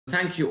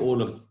thank you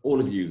all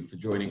of you for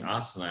joining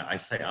us. And I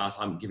say us,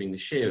 I'm giving the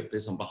shiur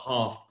this on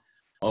behalf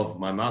of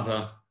my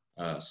mother,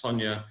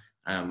 Sonia,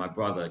 and my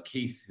brother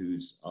Keith,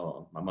 who's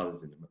my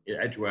mother's in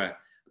Edgware,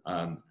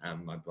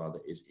 and my brother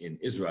is in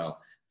Israel.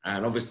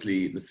 And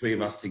obviously, the three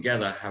of us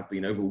together have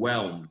been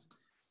overwhelmed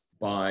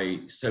by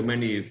so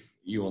many of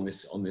you on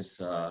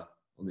this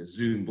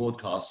Zoom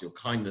broadcast. Your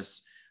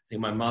kindness. I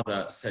think my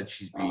mother said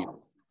she's been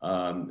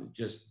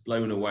just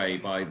blown away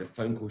by the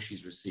phone call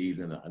she's received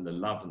and the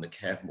love and the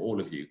care from all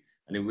of you.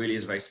 And it really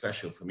is very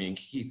special for me and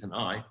Keith and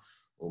I,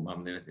 or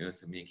Mum,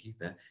 there's me and Keith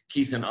there,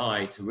 Keith and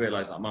I, to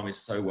realize that Mum is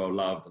so well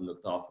loved and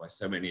looked after by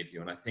so many of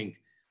you. And I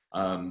think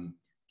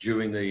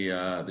during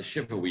the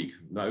Shiva week,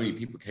 not only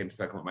people came to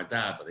speak about my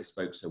dad, but they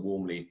spoke so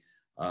warmly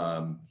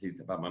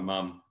about my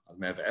mum,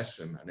 Meva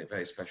Esrim, and it's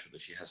very special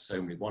that she has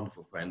so many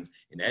wonderful friends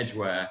in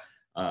Edgware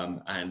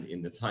and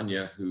in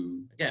Netanya,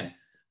 who, again,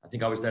 I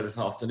think I was there this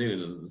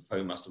afternoon and the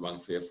phone must have rung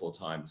 3 or 4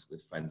 times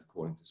with friends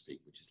calling to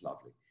speak, which is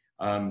lovely.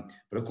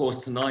 But of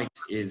course, tonight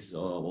is,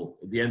 well,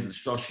 the end of the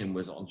Shloshim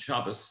was on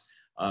Shabbos.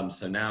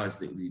 So now is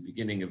the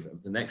beginning of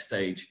the next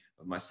stage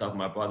of myself and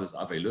my brother's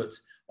Avelut.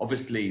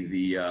 Obviously,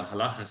 the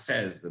halacha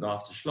says that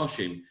after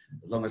Shloshim,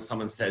 as long as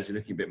someone says you're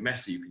looking a bit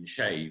messy, you can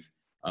shave.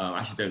 I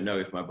actually don't know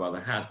if my brother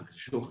has, because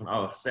Shulchan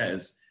Aruch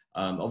says,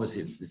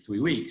 obviously it's the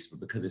 3 weeks, but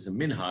because it's a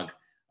minhag,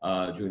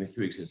 during the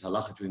 3 weeks, it's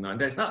halacha during 9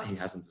 days. No, he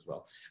hasn't as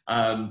well.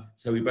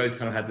 So we both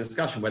kind of had a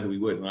discussion whether we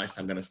would, and I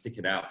said I'm going to stick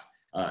it out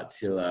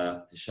till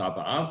Tisha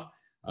B'Av.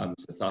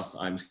 So thus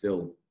I'm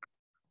still,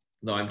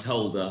 though I'm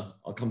told,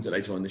 I'll come to it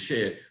later on in the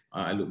shiur,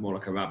 I look more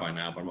like a rabbi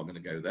now, but I'm not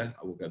going to go there.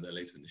 I will go there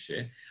later in the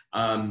shiur.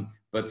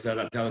 But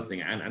that's the other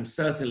thing. And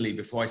certainly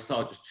before I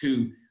start, just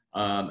 2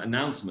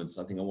 announcements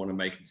I think I want to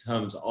make in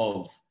terms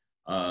of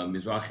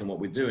Mizrahi and what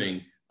we're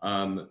doing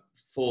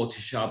for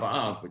Tisha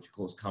B'Av, which of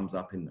course comes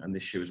up and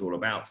this shiur is all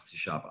about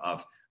Tisha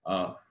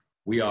B'Av.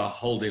 We are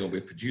holding, or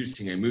we're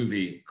producing a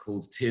movie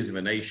called Tears of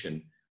a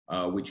Nation,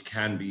 which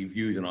can be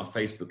viewed on our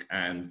Facebook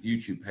and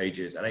YouTube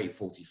pages at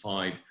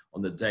 8:45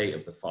 on the day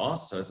of the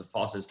fast. So as the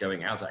fast is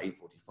going out at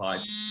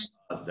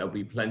 8:45, there'll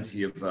be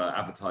plenty of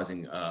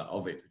advertising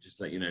of it. Just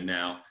to let you know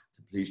now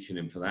to please tune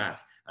in for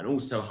that. And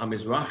also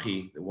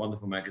HaMizrahi, the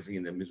wonderful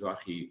magazine that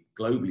Mizrahi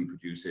globally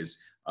produces.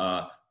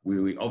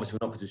 We obviously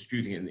we're not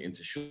distributing it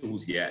into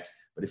shuls yet,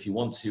 but if you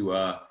want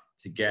to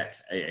get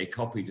a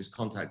copy, just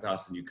contact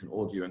us and you can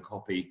order your own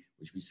copy,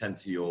 which we send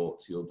to your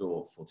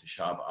door for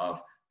Tisha B'Av,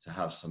 to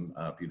have some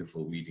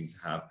beautiful reading to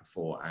have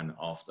before and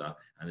after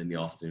and in the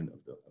afternoon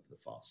of the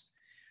fast.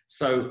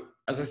 So,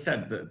 as I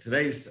said,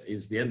 today's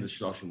is the end of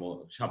Shloshim,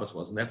 or Shabbos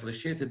was, and therefore the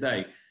shiur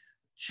today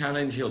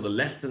challenge or the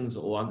lessons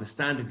or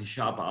understanding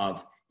Tisha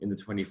B'Av in the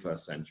 21st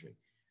century.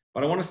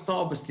 But I want to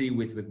start obviously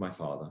with my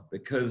father,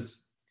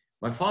 because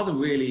my father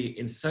really,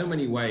 in so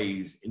many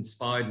ways,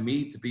 inspired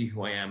me to be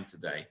who I am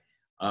today.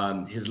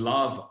 His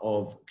love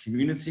of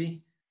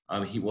community.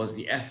 He was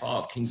the FR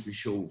of Kingsbury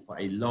Shul for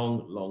a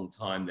long, long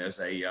time. There's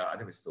I don't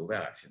know if it's still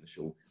there actually in the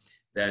shul.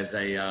 There's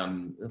a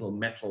little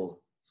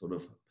metal sort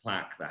of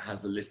plaque that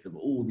has the list of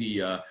all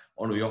the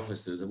honorary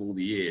officers of all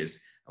the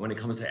years. And when it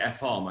comes to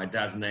FR, my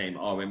dad's name,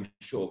 RM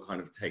Shaw,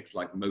 kind of takes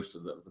like most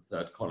of the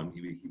 3rd column.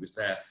 He was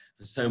there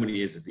for so many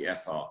years as the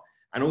FR.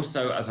 And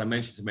also, as I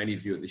mentioned to many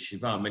of you at the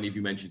Shiva, many of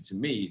you mentioned to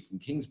me from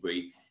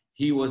Kingsbury,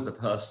 he was the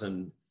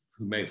person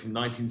who made, from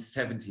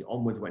 1970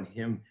 onwards, when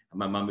him and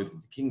my mum moved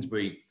into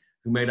Kingsbury,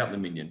 who made up the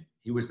minyan.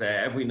 He was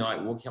there every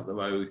night, walking up the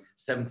road,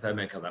 7:30,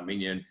 make up that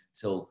minyan,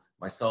 till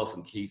myself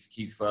and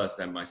Keith first,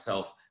 then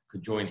myself,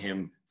 could join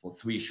him for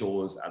 3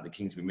 shores at the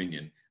Kingsbury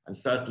minyan. And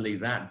certainly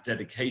that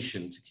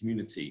dedication to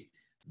community,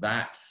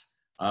 that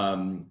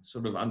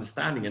sort of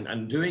understanding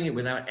and doing it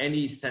without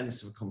any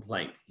sense of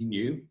complaint. He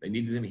knew they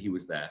needed him, he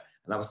was there.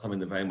 And that was something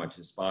that very much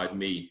inspired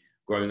me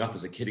growing up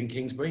as a kid in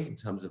Kingsbury, in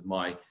terms of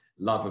my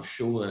love of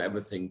shul and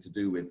everything to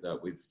do with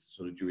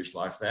sort of Jewish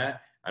life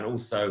there. And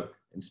also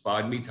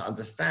inspired me to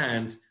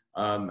understand,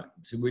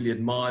 to really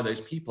admire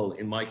those people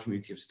in my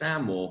community of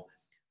Stanmore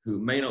who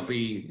may not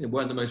be,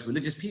 weren't the most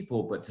religious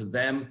people, but to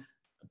them,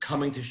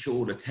 coming to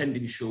shul,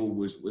 attending shul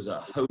was a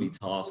holy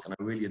task. And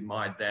I really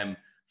admired them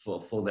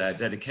for their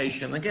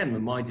dedication. Again,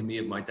 reminding me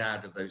of my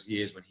dad of those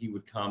years when he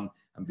would come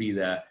and be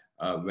there,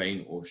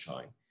 rain or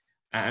shine.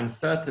 And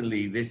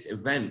certainly this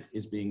event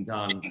is being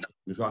done,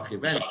 Mizrahi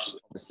event,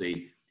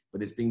 obviously,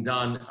 but it's being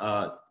done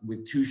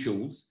with 2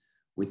 shuls,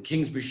 with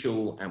Kingsbury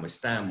Shul and with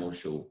Stanmore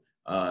Shul.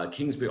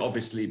 Kingsbury,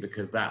 obviously,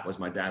 because that was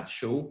my dad's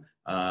shul,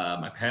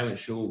 my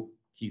parents' shul,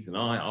 Keith and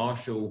I, our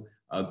shul,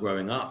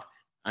 growing up.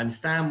 And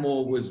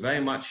Stanmore was very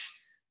much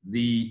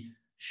the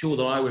shul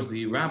that I was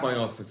the rabbi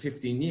of for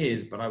 15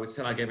 years, but I would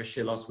say I gave a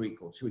shiur last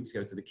week or 2 weeks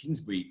ago to the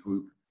Kingsbury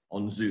group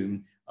on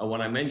Zoom, when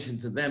I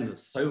mentioned to them that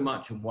so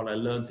much of what I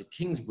learned at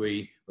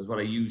Kingsbury was what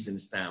I used in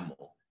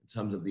Stanmore, in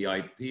terms of the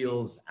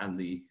ideals and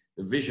the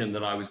vision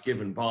that I was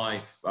given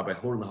by Rabbi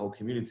Hall and the whole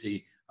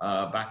community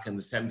back in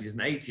the 70s and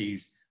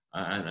 80s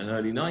and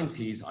early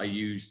 90s, I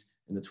used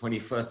in the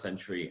 21st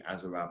century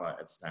as a rabbi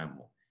at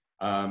Stanmore.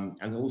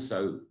 And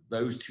also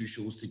those 2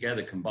 shuls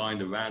together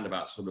combined around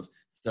about sort of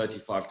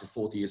 35 to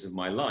 40 years of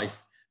my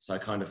life. So I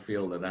kind of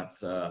feel that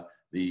that's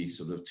the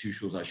sort of 2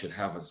 shuls I should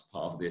have as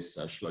part of this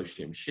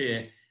Shloshim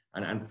Shiur.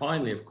 And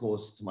finally, of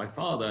course, to my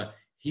father,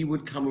 he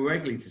would come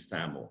regularly to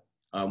Stanmore.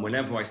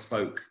 Whenever I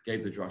spoke,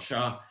 gave the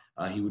drasha,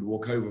 he would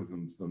walk over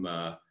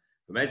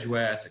from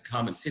Edgware to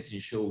come and sit in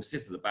shul,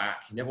 sit at the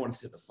back. He never wanted to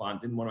sit at the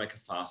front, didn't want to make a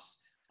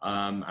fuss.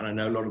 And I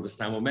know a lot of the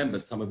Stanmore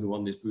members, some of who are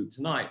on this group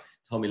tonight,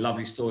 told me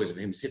lovely stories of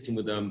him sitting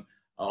with them.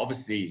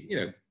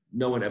 Obviously,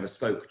 no one ever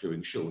spoke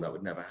during shul. That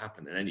would never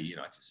happen in any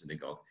United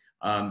synagogue.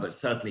 But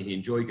certainly he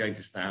enjoyed going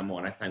to Stanmore,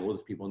 and I thank all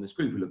the people on this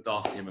group who looked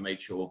after him and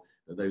made sure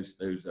that those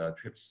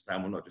trips to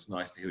Stanmore were not just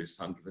nice to hear his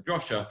son give a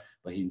drasha,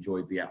 but he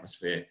enjoyed the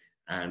atmosphere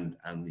and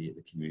the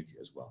community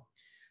as well.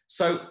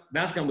 So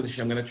now to go on with the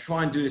shiur. I'm going to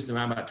try and do this in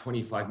around about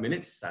 25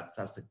 minutes.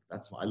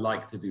 That's what I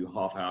like to do,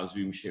 half-hour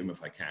Zoom shiur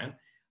if I can.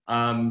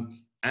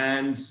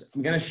 And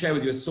I'm going to share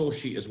with you a source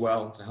sheet as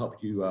well to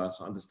help you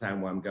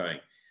understand where I'm going.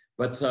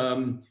 But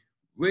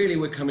really,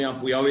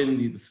 we are in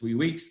the 3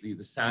 weeks,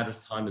 the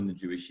saddest time in the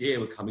Jewish year.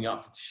 We're coming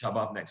up to Tisha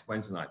B'Av next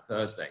Wednesday night,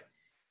 Thursday.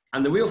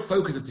 And the real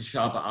focus of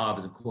Tisha B'Av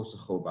is, of course, the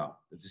Churban,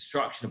 the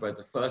destruction of both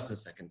the first and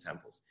second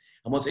temples.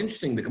 And what's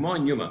interesting, the Gemara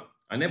in Yuma,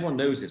 and everyone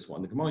knows this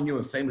one, the Gemara in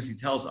Yuma famously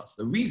tells us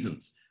the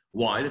reasons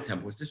why the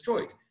temple was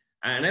destroyed.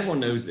 And everyone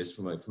knows this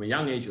from a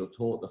young age. You're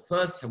taught the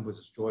first temple was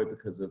destroyed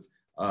because of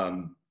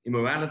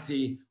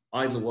immorality,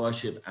 idol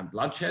worship, and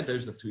bloodshed.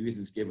 Those are the 3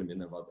 reasons given in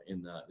the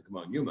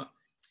Gemara in Yuma.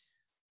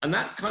 And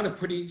that's kind of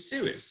pretty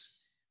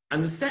serious.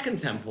 And the second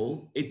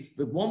temple,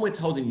 the one we're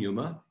told in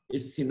Yuma,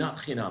 is sinat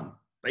chinam,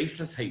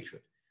 baseless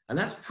hatred. And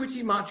that's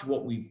pretty much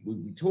what we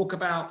talk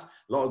about. A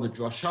lot of the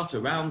drashot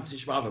around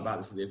Tisha B'Av about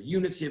this idea of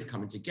unity, of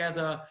coming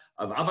together,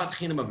 of avat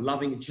chinam, of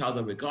loving each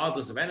other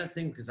regardless of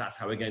anything, because that's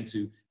how we're going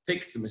to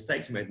fix the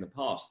mistakes we made in the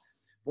past.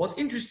 What's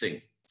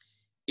interesting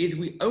is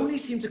we only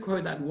seem to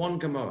quote that one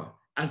Gemara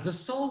as the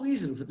sole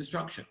reason for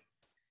destruction.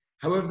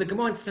 However, the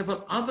Gemara in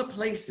several other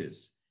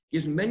places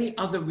gives many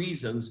other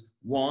reasons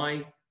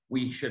why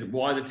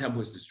the temple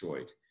was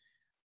destroyed.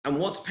 And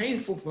what's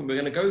painful for me,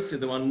 we're going to go through,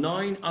 there are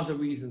 9 other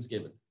reasons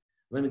given.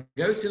 We're going to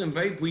go through them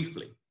very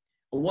briefly.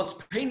 And what's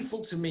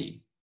painful to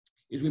me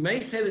is we may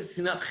say that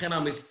sinat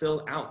chinam is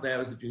still out there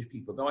as a Jewish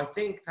people, though I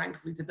think,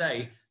 thankfully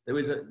today, there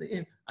is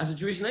as a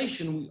Jewish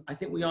nation, I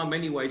think we are in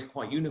many ways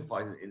quite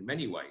unified in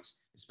many ways,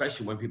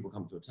 especially when people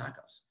come to attack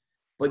us.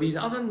 But these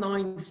other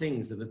 9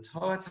 things that the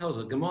Torah tells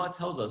us, Gemara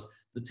tells us,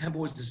 the temple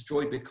was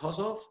destroyed because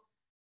of,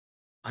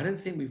 I don't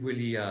think we've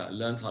really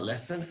learned our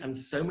lesson, and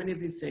so many of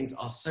these things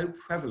are so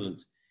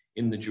prevalent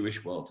in the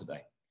Jewish world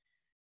today.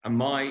 And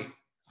my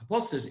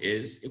hypothesis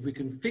is, if we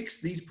can fix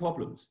these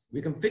problems,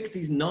 we can fix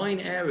these 9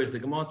 areas that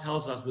Gemara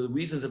tells us were the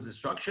reasons of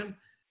destruction,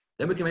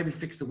 then we can maybe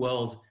fix the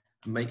world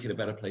and make it a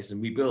better place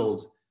and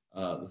rebuild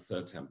the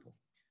third temple.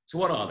 So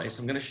what are they?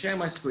 So I'm going to share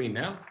my screen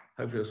now.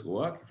 Hopefully this will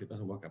work. If it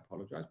doesn't work, I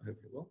apologize, but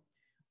hopefully it will.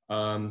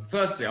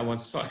 Firstly, I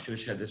should have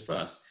shared this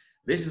first.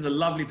 This is a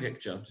lovely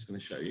picture, I'm just going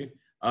to show you,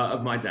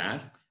 of my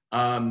dad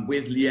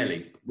with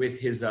Lieli, with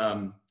his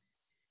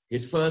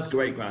first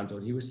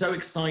great-granddaughter. He was so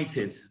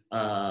excited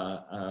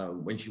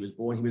when she was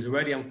born. He was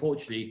already,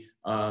 unfortunately,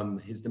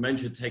 his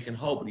dementia had taken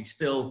hold, but he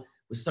still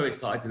was so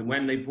excited. And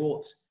when they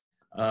brought,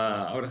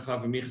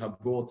 Aurachav and Micha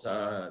brought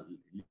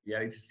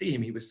Lieli to see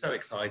him, he was so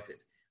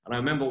excited. And I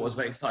remember what was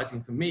very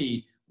exciting for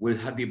me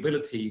had the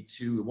ability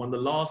to, one of the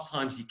last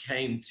times he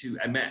came to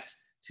Emet,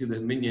 to the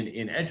minyan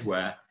in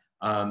Edgware,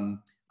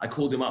 I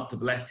called him up to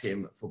bless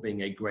him for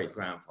being a great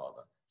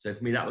grandfather. So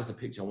for me, that was the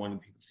picture I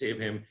wanted people to see of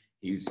him.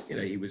 He was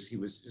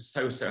just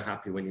so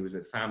happy when he was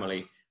with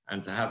family,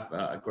 and to have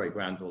a great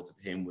granddaughter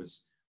for him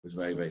was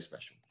very, very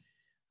special.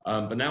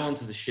 But now on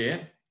to the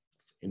shiur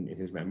in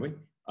his memory,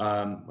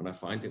 when I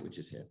find it, which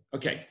is here.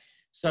 Okay,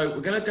 so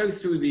we're going to go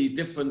through the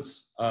different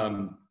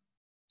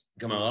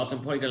Gemarat. I'm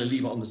probably going to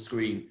leave it on the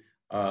screen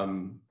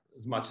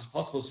as much as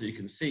possible so you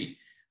can see.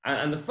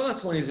 And the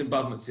first one is in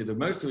Bava Metzia. The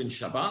most are in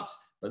Shabbat,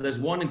 but there's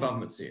one in Bava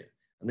Metzia.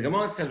 And the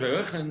Gemara says,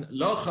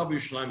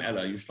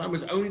 Yerushalayim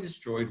was only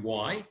destroyed.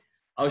 Why?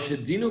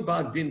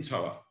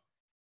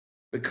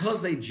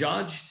 Because they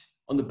judged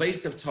on the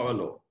basis of Torah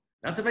law.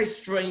 That's a very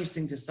strange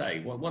thing to say.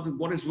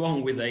 What is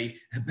wrong with a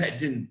Bet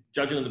Din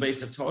judging on the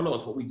basis of Torah law?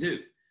 It's what we do.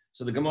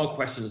 So the Gemara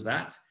questions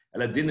that.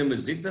 What are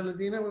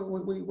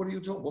you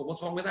talking?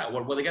 What's wrong with that?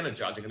 What are they going to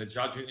judge? They're going to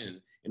judge it in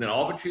an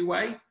arbitrary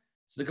way?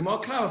 So the Gemara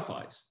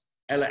clarifies.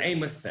 Ela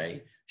Amos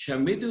say,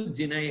 Shamidu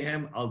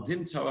dinehem al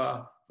din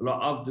Torah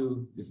v'lo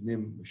avdu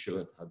livnim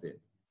m'shurat hadin.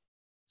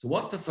 So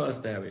what's the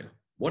first area?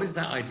 What is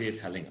that idea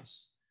telling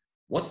us?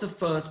 What's the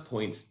first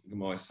point the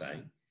Gemara is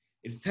saying?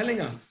 It's telling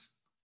us,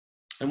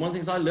 and one of the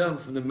things I learned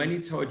from the many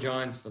Torah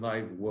giants that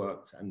I've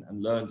worked and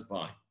learned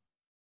by,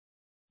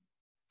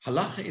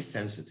 halacha is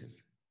sensitive.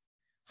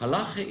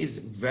 Halacha is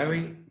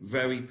very,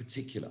 very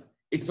particular.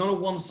 It's not a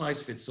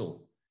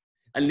one-size-fits-all.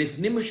 And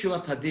lifnim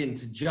m'shurat hadin,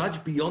 to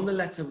judge beyond the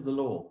letter of the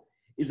law,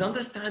 is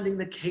understanding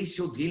the case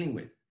you're dealing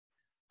with,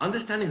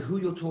 understanding who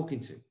you're talking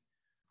to.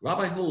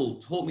 Rabbi Hall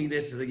taught me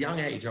this at a young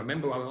age. I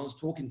remember I was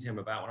talking to him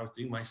about when I was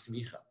doing my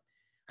smicha.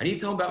 And he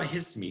told me about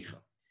his smicha.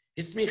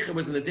 His smicha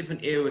was in a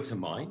different era to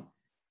mine.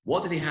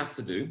 What did he have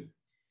to do?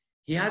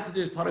 He had to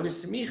do, as part of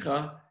his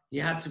smicha, he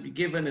had to be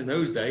given, in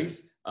those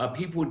days,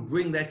 people would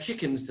bring their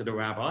chickens to the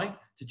rabbi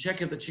to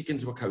check if the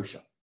chickens were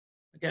kosher.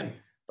 Again,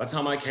 by the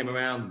time I came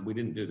around, we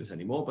didn't do this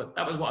anymore, but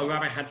that was what a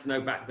rabbi had to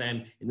know back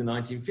then in the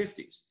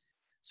 1950s.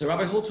 So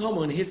Rabbi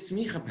Holtomer, in his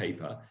smicha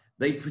paper,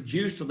 they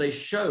produced or they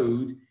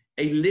showed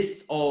a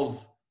list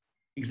of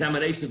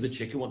examination of the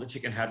chicken, what the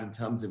chicken had in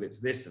terms of its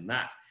this and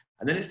that.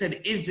 And then it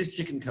said, is this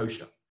chicken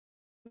kosher?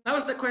 That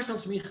was the question on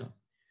smicha.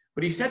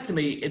 But he said to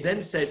me, it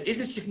then said, is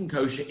this chicken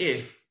kosher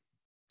if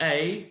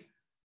A,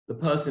 the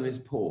person is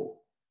poor,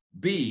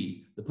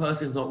 B, the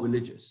person is not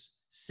religious,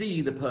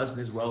 C, the person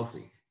is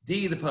wealthy,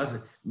 D, the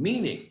person,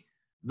 meaning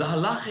the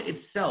halacha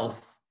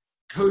itself,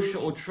 kosher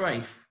or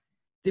treif,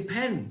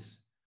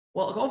 depends.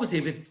 Well, obviously,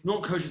 if it's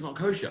not kosher, it's not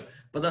kosher.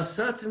 But there are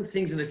certain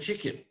things in a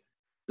chicken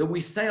that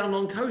we say are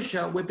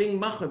non-kosher, we're being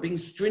machmer, being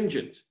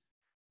stringent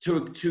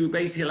to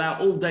basically allow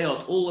all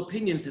dayot, all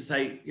opinions to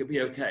say you'll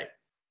be okay.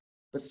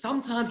 But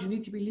sometimes you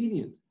need to be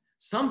lenient.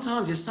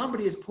 Sometimes if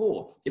somebody is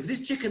poor, if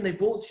this chicken they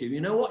brought to you,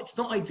 you know what? It's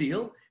not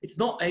ideal. It's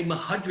not a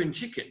mahadrin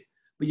chicken.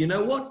 But you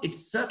know what?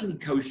 It's certainly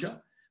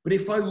kosher. But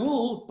if I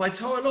rule by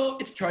Torah law,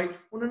 it's treif.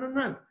 Well,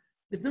 no.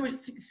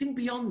 Think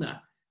beyond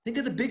that. Think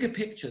of the bigger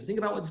picture. Think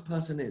about what this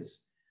person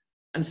is.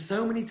 And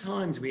so many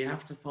times we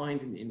have to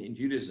find in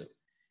Judaism,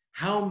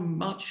 how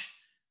much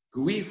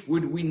grief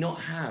would we not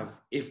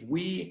have if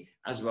we,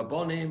 as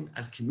Rabbonim,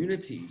 as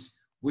communities,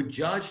 would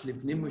judge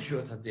Livnim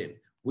Reshut Hadin,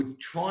 would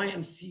try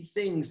and see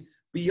things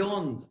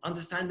beyond,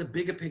 understand the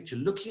bigger picture,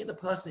 looking at the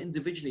person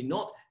individually,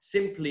 not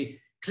simply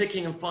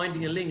clicking and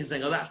finding a link and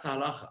saying, oh, that's the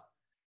halacha.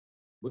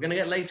 We're going to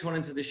get later on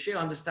into the Shiur,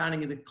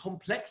 understanding the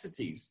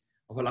complexities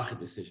of halachic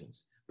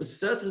decisions. But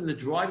certainly the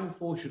driving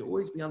force should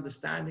always be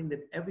understanding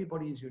that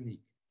everybody is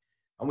unique.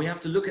 And we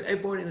have to look at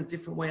everybody in a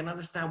different way and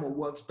understand what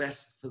works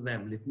best for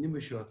them.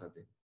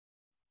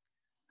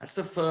 That's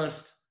the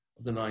first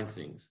of the 9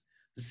 things.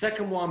 The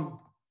second one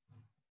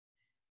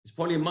is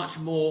probably a much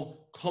more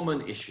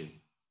common issue.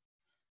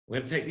 We're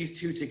going to take these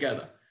two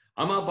together.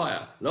 Amar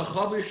Baya, lo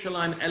chavu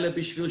Yerushalayim ele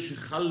bishvil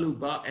shechalu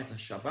ba et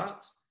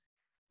haShabbat.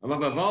 Amar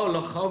Vavao,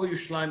 lo chavu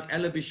Yerushalayim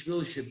ele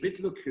bishvil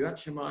shebitlu kriyat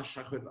shema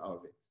shachrit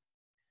arvit.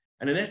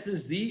 And in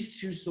essence, these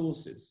two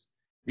sources,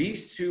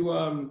 these two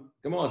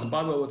Gemaras, and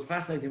by the way, what's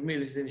fascinating for me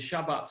is in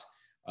Shabbat,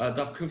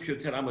 Daf Kuf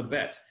Yoter Amud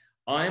Bet,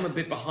 I am a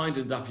bit behind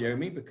in Daf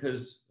Yomi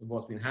because of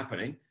what's been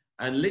happening.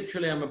 And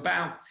literally, I'm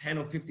about 10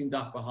 or 15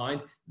 daf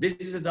behind. This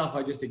is a daf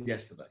I just did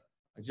yesterday.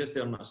 I just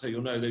did, so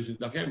you'll know those who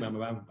daf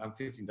Yomi, I'm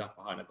 15 daf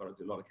behind. I've got to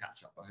do a lot of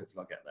catch up, but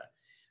hopefully I'll get there.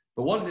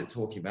 But what is it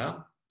talking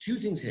about? 2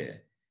 things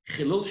here.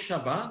 Chilul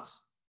Shabbat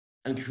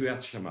and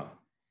Kriyat Shema.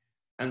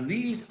 And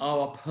these are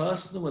our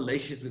personal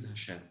relationships with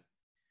Hashem.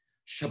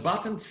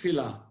 Shabbat and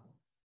Tefillah,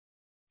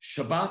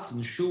 Shabbat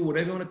and Shul,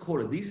 whatever you want to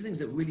call it, these are things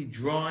that really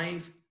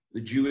drive the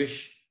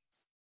Jewish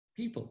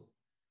people.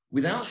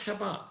 Without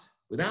Shabbat,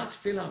 without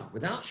Tefillah,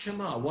 without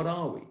Shema, what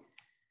are we?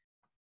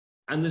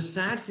 And the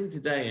sad thing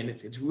today, and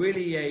it's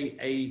really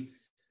a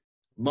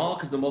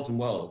mark of the modern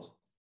world,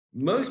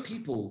 most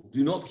people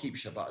do not keep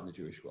Shabbat in the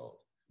Jewish world.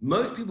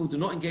 Most people do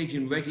not engage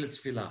in regular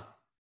Tefillah.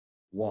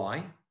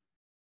 Why?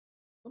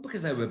 Not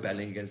because they're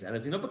rebelling against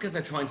anything, not because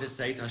they're trying to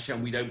say to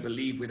Hashem, we don't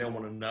believe, we don't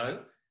want to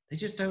know. They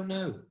just don't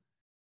know.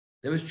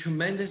 There is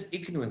tremendous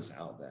ignorance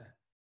out there.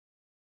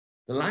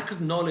 The lack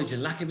of knowledge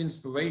and lack of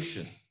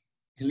inspiration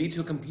can lead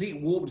to a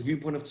complete warped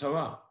viewpoint of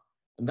Torah.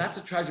 And that's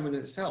a tragedy in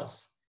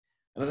itself.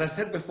 And as I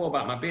said before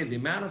about my beard, the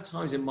amount of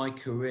times in my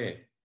career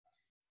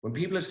when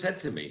people have said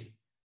to me,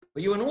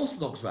 but you're an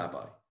Orthodox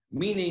rabbi,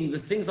 meaning the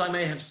things I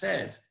may have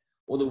said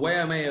or the way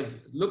I may have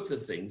looked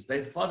at things,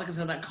 as far as I'm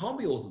concerned, that can't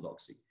be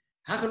orthodoxy.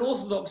 How can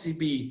orthodoxy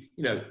be,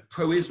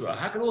 pro-Israel?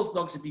 How can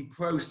orthodoxy be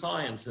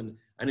pro-science and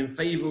in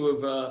favor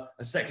of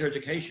a secular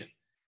education?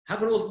 How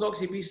can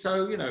orthodoxy be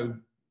so,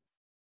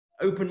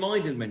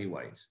 open-minded in many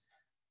ways?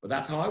 But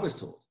that's how I was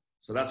taught.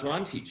 So that's what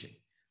I'm teaching.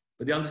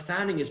 But the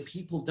understanding is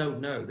people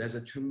don't know. There's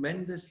a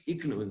tremendous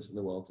ignorance in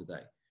the world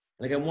today.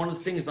 And again, one of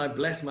the things that I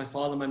blessed my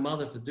father and my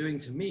mother for doing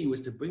to me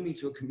was to bring me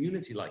to a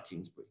community like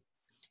Kingsbury,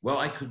 where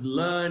I could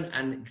learn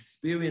and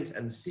experience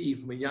and see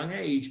from a young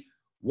age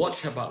what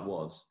Shabbat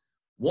was,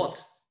 what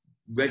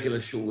regular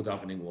shul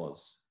davening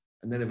was,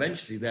 and then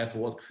eventually,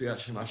 therefore, what Kriyat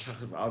Shema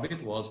Shachar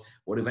Arvit was,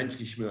 what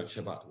eventually Shmirat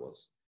Shabbat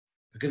was.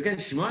 Because again,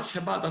 Shmirat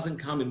Shabbat doesn't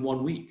come in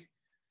 1 week.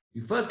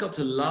 You first got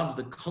to love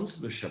the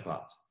concept of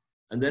Shabbat,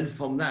 and then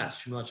from that,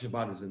 Shmirat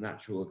Shabbat is a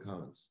natural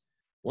occurrence.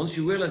 Once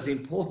you realize the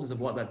importance of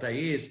what that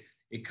day is,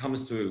 it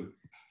comes through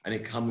and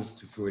it comes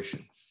to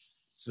fruition.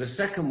 So the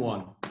second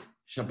one,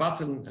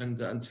 Shabbat and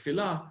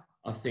Tefillah,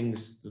 are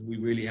things that we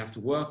really have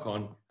to work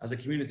on as a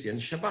community. And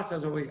Shabbat,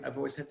 as I've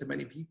always said to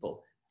many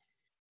people,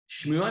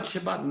 Shmirat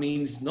Shabbat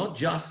means not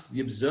just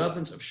the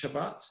observance of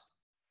Shabbat,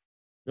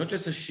 not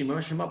just a Shema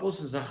Shabbat, but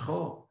also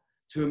Zachor,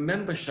 to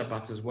remember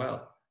Shabbat as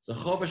well.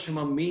 Zachor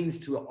v'Shema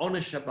means to honor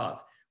Shabbat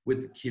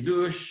with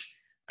Kiddush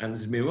and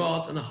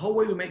Zmirot, and the whole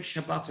way we make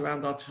Shabbat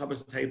around our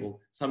Shabbos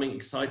table, something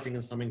exciting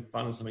and something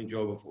fun and something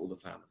joyful for all the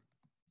family.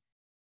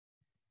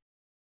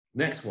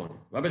 Next one.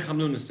 Rabbi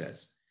Chanuna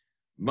says,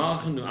 Lo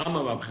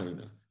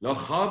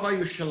chava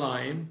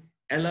Yerushalayim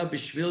ela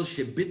b'shvil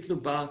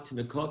shebitlu ba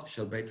tinakot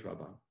shel Beit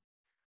Rabban.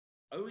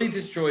 Only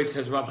destroyed,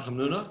 says Rabbi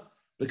Chanuna,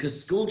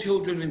 because school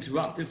children are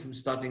interrupted from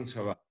studying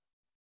Torah.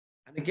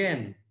 And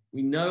again,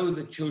 we know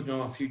that children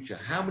are our future.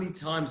 How many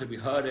times have we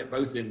heard it,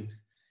 both in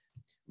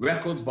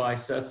records by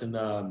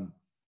certain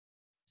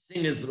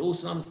singers, but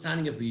also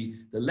understanding of the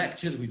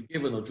lectures we've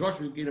given or drush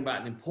we've given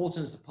about the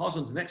importance to pass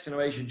on to the next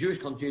generation, Jewish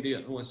continuity,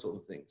 and all those sort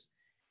of things.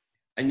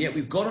 And yet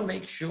we've got to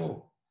make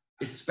sure,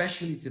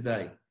 especially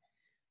today,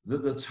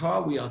 that the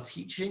Torah we are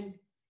teaching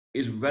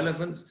is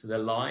relevant to their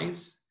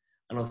lives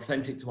and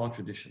authentic to our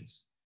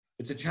traditions.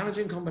 It's a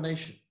challenging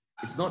combination.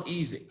 It's not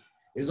easy.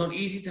 It's not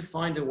easy to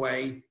find a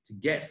way to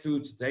get through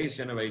today's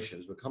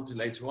generations. We'll come to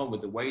later on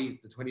with the way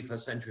the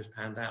 21st century has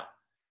panned out.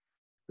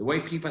 The way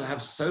people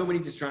have so many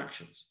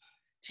distractions.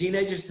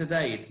 Teenagers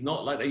today, it's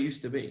not like they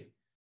used to be.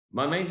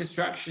 My main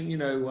distraction,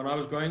 when I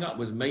was growing up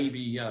was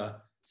maybe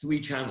 3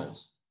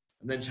 channels.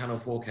 And then Channel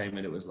 4 came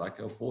and it was like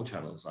 4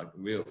 channels, like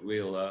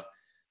real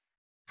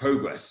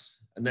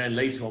progress. And then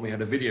later on we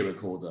had a video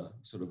recorder,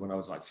 sort of when I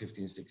was like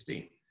 15,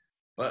 16.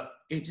 But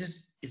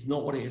it's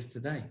not what it is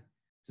today.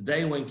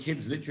 Today, when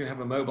kids literally have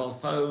a mobile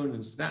phone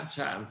and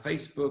Snapchat and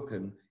Facebook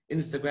and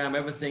Instagram,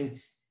 everything,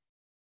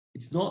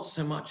 it's not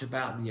so much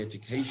about the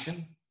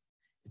education.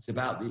 It's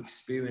about the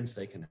experience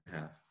they can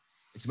have.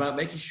 It's about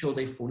making sure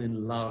they fall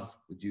in love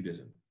with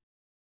Judaism.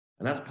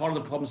 And that's part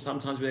of the problem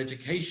sometimes with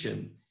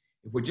education.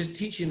 If we're just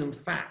teaching them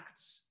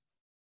facts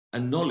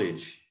and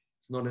knowledge,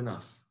 it's not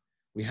enough.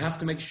 We have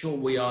to make sure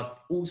we are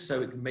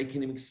also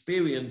making them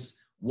experience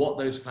what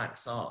those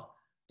facts are.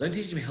 Don't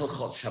teach them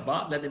Hilchot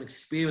Shabbat, let them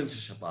experience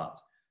a Shabbat.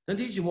 Don't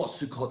teach them what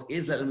Sukkot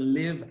is, let them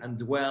live and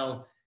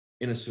dwell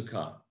in a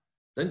Sukkah.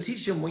 Don't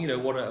teach them,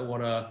 what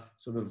a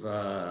sort of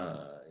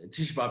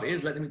Tisha B'Av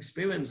is, let them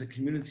experience a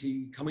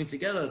community coming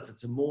together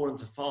to mourn and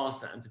to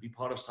fast and to be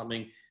part of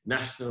something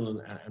national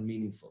and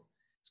meaningful.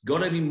 It's got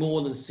to be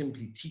more than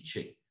simply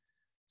teaching.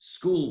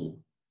 School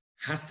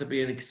has to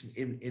be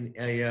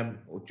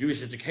or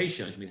Jewish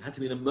education, it has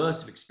to be an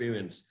immersive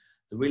experience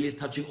that really is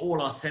touching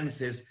all our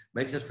senses,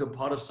 makes us feel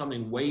part of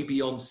something way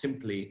beyond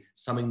simply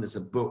something that's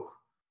a book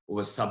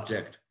or a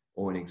subject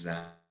or an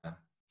exam.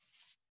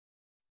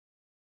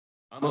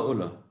 Amar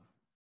Ula.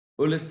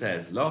 Ula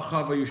says, Lo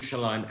chava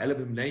Yerushalayim ela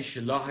b'mnei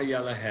shelo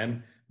haya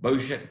lahem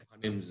boshet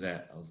panim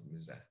zeh el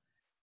zeh.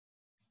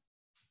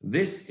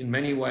 This, in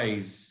many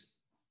ways,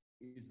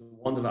 is the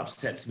one that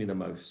upsets me the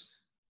most.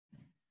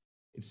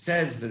 It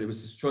says that it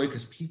was destroyed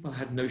because people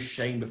had no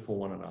shame before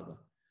one another.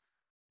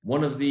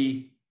 One of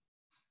the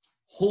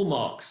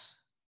hallmarks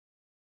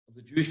of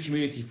the Jewish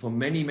community for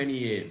many, many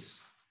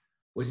years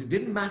was it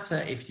didn't matter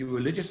if you were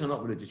religious or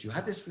not religious. You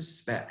had this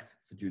respect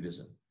for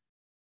Judaism.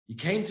 You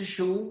came to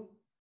shul,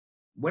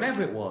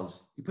 whatever it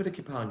was, you put a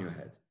kippah on your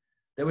head.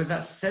 There was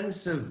that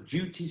sense of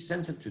duty,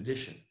 sense of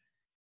tradition.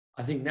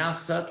 I think now,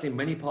 certainly in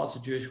many parts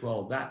of the Jewish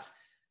world, that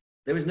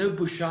there is no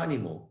busha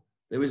anymore.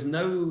 There is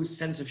no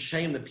sense of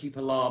shame that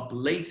people are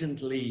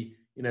blatantly,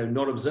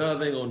 not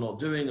observing or not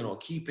doing or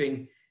not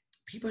keeping.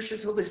 People should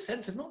feel this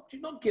sense of not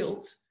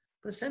guilt,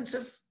 but a sense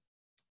of,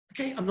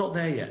 okay, I'm not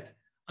there yet.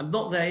 I'm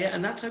not there yet,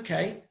 and that's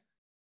okay.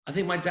 I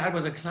think my dad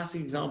was a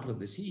classic example of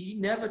this. He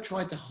never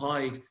tried to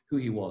hide who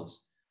he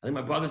was. I think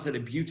my brother said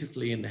it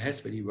beautifully in the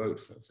hesped he wrote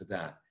for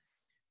Dad.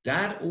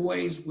 Dad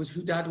always was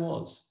who Dad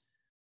was.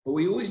 But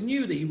we always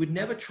knew that he would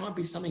never try and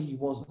be something he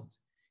wasn't.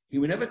 He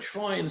would never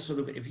try and sort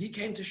of, if he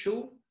came to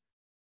shul,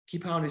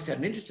 keep on his head.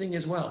 And interesting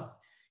as well,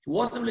 he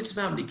wasn't a religious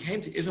man, but he came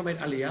to Israel, made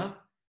Aliyah.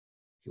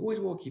 He always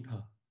wore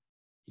kippah.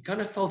 He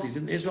kind of felt he's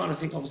in Israel, and I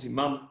think obviously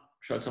Mum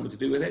showed something to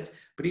do with it,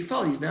 but he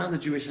felt he's now in the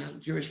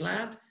Jewish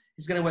land.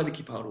 He's going to wear the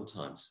kippah at all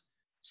times.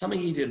 Something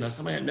he did, and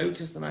something I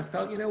noticed, and I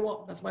felt,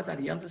 that's my dad.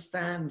 He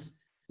understands,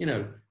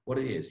 what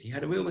it is. He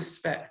had a real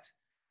respect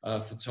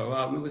for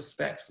Torah, real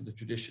respect for the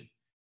tradition.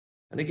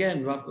 And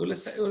again, Rav Ula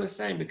is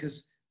saying,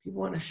 because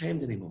people aren't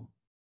ashamed anymore.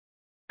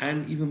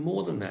 And even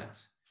more than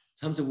that,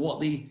 in terms of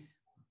what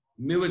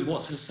mirrors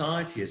what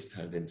society has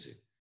turned into.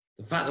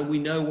 The fact that we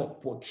know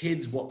what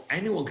kids, what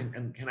anyone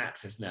can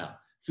access now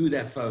through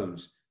their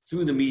phones,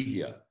 through the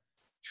media,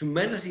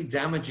 tremendously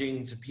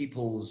damaging to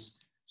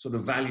people's sort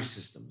of value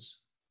systems,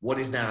 what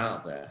is now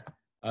out there.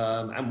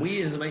 And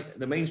we as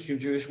the mainstream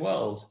Jewish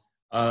world,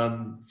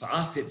 for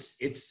us,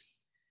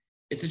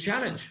 it's a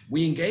challenge.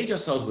 We engage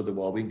ourselves with the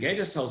world, we engage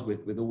ourselves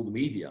with all the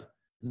media.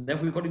 And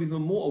therefore we've got to be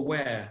even more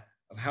aware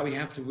of how we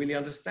have to really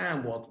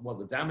understand what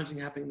the damaging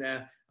happening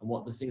there and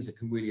what the things that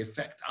can really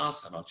affect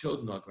us and our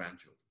children, our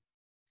grandchildren.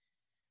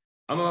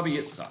 Amar Rabbi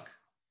Yitzchak,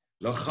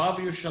 Lo chav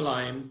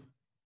Yerushalayim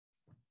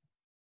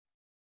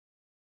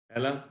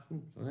ela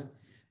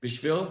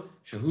b'shvil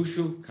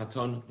shehushu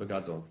katon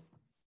v'gadol.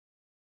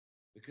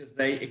 Because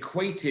they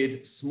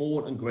equated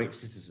small and great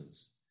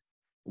citizens.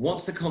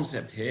 What's the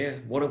concept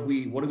here? What are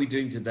we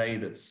doing today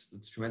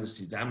that's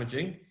tremendously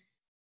damaging?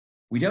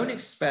 We don't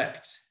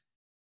expect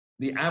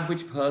the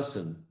average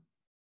person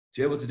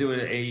to be able to do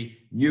a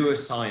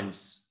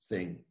neuroscience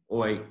thing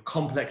or a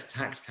complex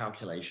tax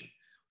calculation.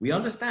 We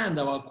understand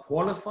there are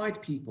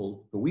qualified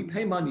people who we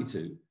pay money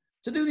to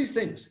do these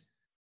things.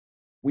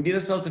 We need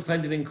ourselves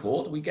defended in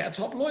court, we get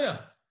a top lawyer.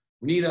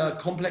 We need a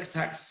complex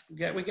tax, we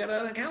get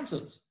an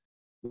accountant.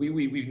 We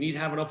need to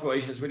have an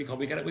operation that's really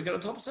complex, we get a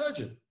top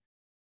surgeon.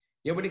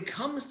 Yet when it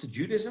comes to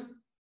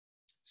Judaism,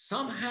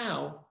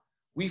 somehow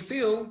we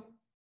feel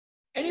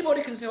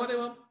anybody can say what they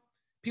want.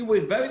 People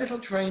with very little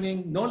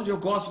training, knowledge or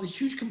grasp of the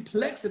huge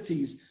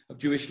complexities of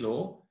Jewish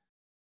law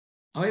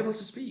are able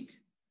to speak.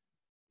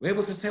 We're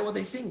able to say what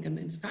they think. And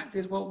the fact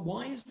is, well,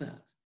 why is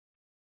that?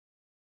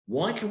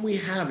 Why can we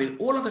have, in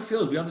all other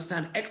fields, we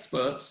understand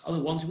experts are the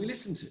ones we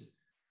listen to.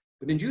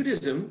 But in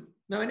Judaism,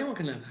 no, anyone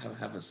can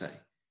have a say.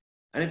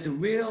 And it's a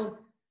real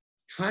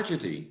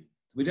tragedy.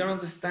 We don't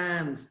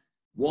understand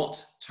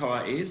what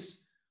Torah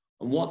is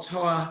and what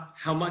Torah,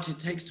 how much it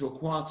takes to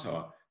acquire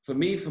Torah. For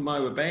me, for my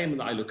Rebbeim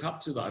that I look up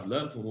to, that I've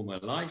learned from all my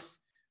life,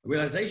 a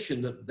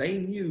realization that they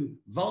knew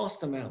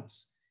vast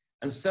amounts.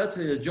 And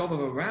certainly the job of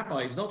a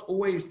rabbi is not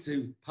always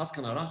to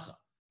paskan halacha.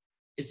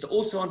 It's to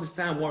also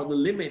understand what are the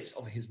limits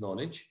of his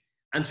knowledge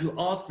and to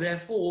ask,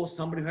 therefore,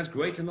 somebody who has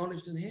greater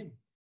knowledge than him.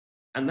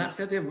 And that's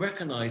the idea of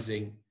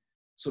recognizing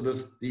sort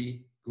of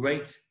the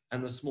great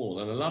and the small.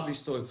 And a lovely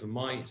story from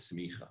my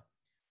smicha.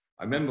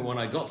 I remember when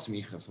I got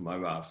smicha from my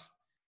Rav,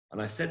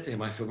 and I said to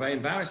him, I feel very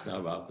embarrassed now,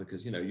 Rav,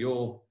 because, you know,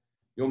 you're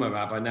my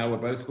rabbi, now we're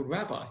both called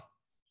rabbi.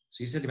 So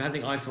he said to me, I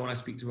think I feel when I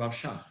speak to Rav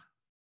Shach.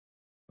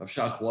 Rav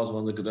Shach was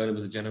one of the Gedolim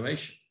of the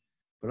generation.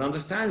 But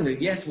understanding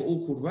that, yes, we're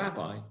all called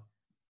rabbi,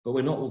 but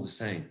we're not all the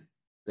same.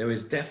 There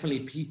is definitely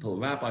people,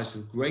 rabbis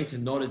with greater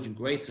knowledge and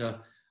greater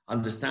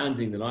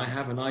understanding than I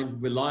have, and I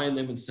rely on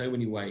them in so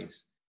many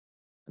ways.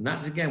 And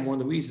that's, again, one of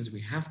the reasons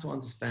we have to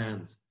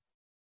understand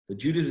that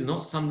Judaism is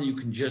not something you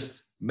can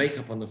just make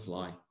up on the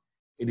fly.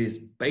 It is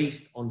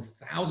based on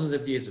thousands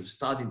of years of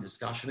study and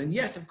discussion. And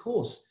yes, of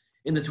course,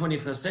 in the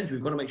 21st century,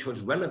 we've got to make sure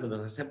it's relevant,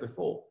 as I said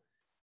before.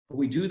 But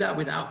we do that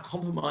without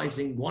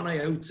compromising one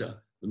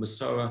iota the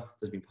Masorah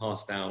that's been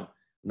passed down.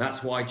 And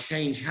that's why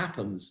change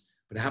happens,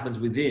 but it happens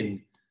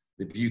within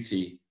the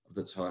beauty of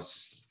the Torah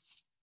system.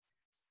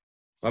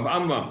 Rav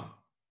Amram,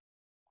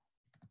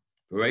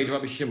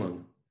 Rabbi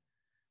Shimon,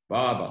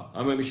 Baba,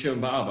 Rabbi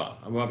Shimon Baba,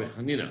 Rabbi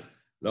Chanina,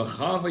 Lo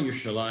chava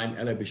Yerushalayim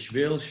ele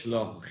b'shvil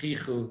shelo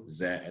hochichu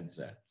zeh et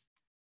zeh.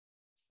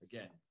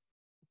 Again,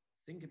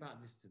 think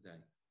about this today.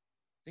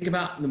 Think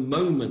about the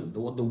moment,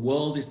 what the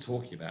world is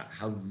talking about,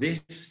 how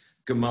this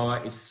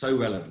Gemara is so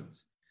relevant.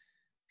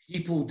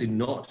 People did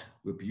not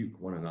rebuke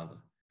one another,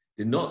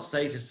 did not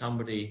say to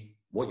somebody,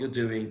 what you're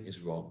doing is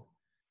wrong.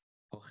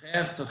 You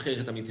have to rebuke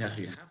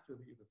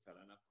a fellow.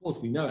 And of course,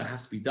 we know it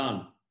has to be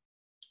done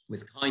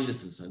with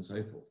kindness and so on and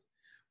so forth.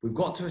 We've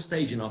got to a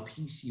stage in our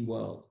PC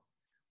world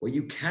where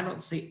you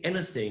cannot say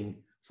anything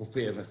for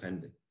fear of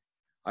offending.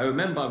 I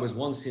remember I was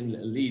once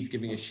in Leeds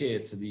giving a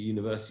shiur to the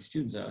university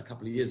students a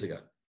couple of years ago.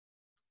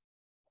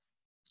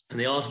 And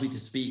they asked me to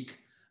speak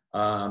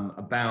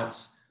about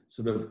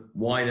sort of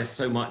why there's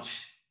so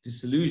much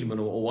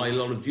disillusionment or why a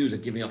lot of Jews are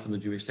giving up on the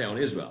Jewish state, on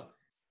Israel.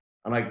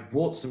 And I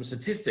brought some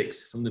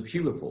statistics from the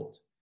Pew Report.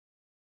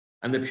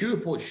 And the Pew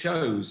Report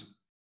shows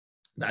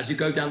that as you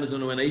go down the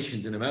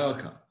denominations in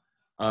America,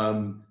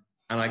 and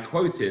I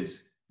quoted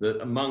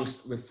that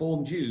amongst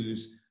Reform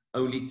Jews,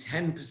 only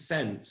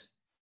 10%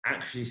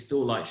 actually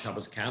still light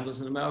Shabbos candles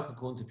in America,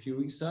 according to Pew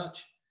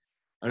Research.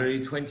 And only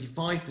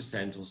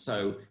 25% or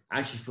so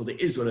actually feel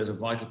that Israel is a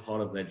vital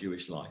part of their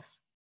Jewish life.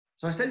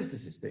 So I said the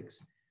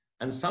statistics,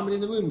 and somebody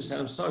in the room said,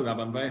 I'm sorry,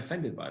 Rabbi, I'm very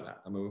offended by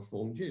that. I'm a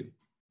Reformed Jew.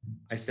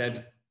 I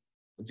said,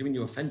 what do you mean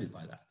you're offended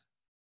by that?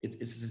 It's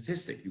a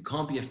statistic. You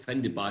can't be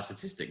offended by a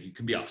statistic. You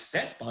can be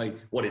upset by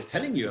what it's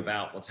telling you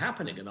about what's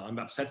happening, and I'm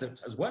upset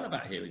as well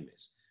about hearing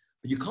this.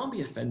 But you can't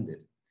be offended.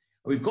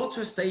 And we've got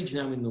to a stage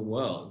now in the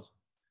world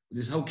with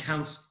this whole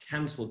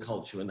cancel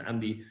culture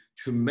and the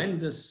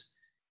tremendous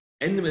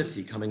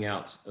enmity coming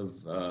out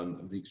of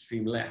the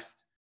extreme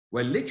left,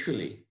 where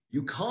literally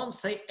you can't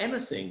say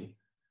anything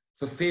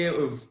for fear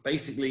of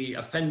basically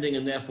offending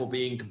and therefore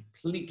being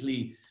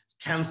completely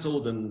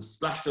cancelled and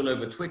splashed all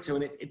over Twitter.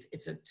 And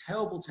it's a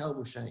terrible,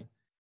 terrible shame.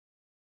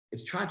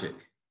 It's tragic.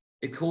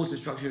 It caused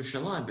destruction of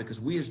Shalim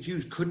because we as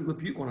Jews couldn't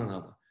rebuke one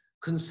another,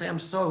 couldn't say, I'm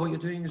sorry, what you're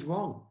doing is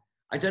wrong.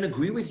 I don't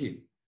agree with you.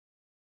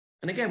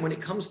 And again, when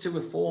it comes to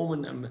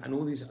reform and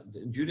all these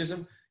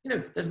Judaism, you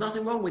know, there's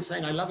nothing wrong with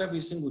saying I love every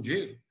single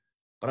Jew,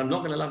 but I'm not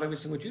going to love every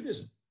single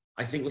Judaism.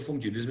 I think Reform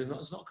Judaism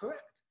is not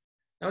correct.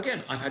 Now,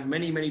 again, I've had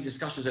many, many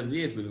discussions over the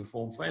years with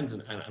Reform friends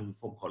and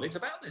Reform colleagues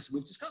about this.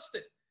 We've discussed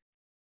it.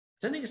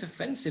 I don't think it's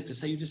offensive to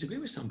say you disagree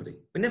with somebody.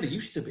 It never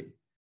used to be.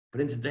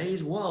 But in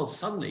today's world,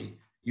 suddenly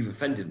you've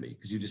offended me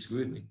because you disagree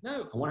with me.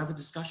 No, I want to have a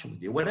discussion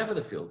with you, whatever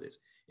the field is,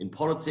 in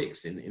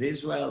politics, in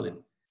Israel,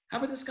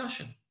 have a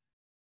discussion.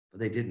 But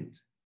they didn't.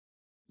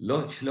 They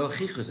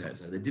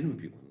didn't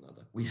rebuke one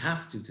another. We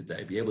have to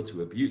today be able to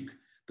rebuke,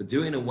 but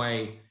do it in a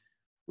way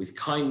with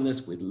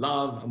kindness, with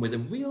love, and with a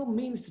real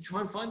means to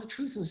try and find the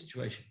truth in the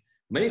situation.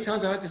 Many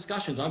times I've had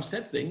discussions, I've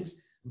said things,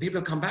 and people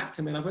have come back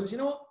to me, and I've realized, you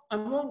know what,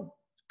 I'm wrong.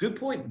 Good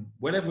point,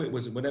 whatever it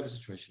was, whatever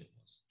situation it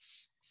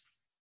was.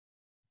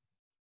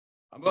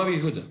 Rabbi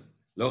Yehuda,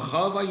 lo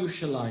chava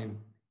Yerushalayim,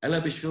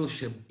 ela b'shvil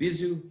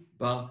shebizu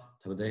ba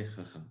talmidei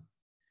chacham.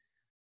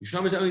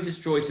 Yerushalayim is only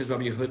destroyed, says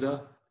Rabbi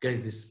Yehuda, because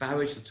it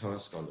disparaged the Torah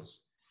scholars.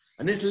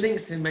 And this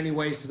links in many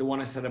ways to the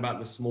one I said about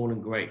the small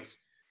and great,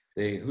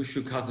 the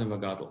Hushu Katan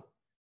Vagadol.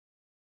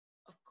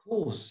 Of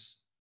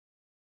course,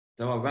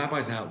 there are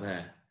rabbis out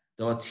there,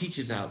 there are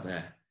teachers out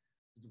there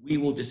that we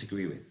will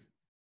disagree with,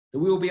 that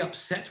we will be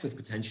upset with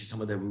potentially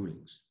some of their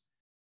rulings.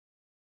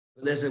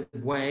 But there's a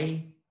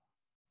way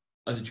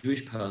as a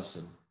Jewish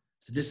person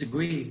to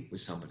disagree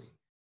with somebody.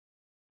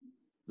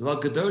 There are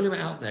Gedolim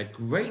out there,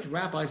 great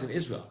rabbis in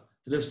Israel,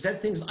 that have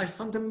said things I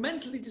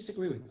fundamentally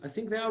disagree with. I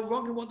think they are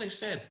wrong in what they've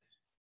said.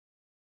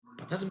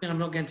 But doesn't mean I'm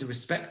not going to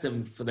respect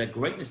them for their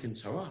greatness in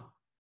Torah.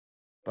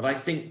 But I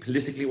think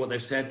politically what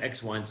they've said,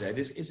 X, Y, and Z,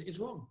 is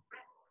wrong.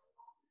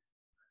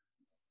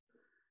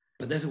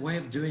 But there's a way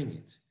of doing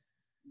it.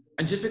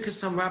 And just because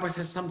some rabbi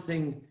says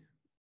something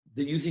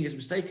that you think is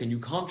mistaken, you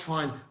can't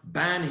try and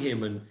ban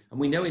him. And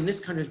we know in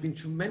this country there's been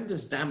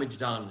tremendous damage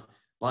done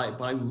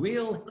by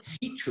real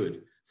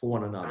hatred for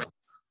one another.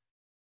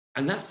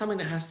 And that's something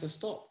that has to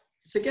stop.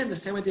 It's again the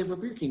same idea of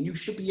rebuking. You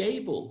should be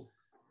able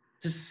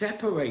to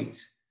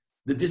separate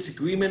the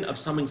disagreement of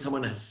something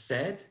someone has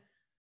said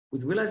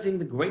with realizing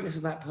the greatness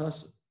of that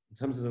person in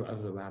terms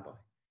of the rabbi.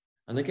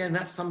 And again,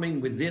 that's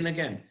something within,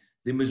 again,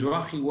 the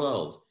Mizrahi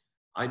world.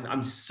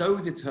 I'm so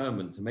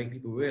determined to make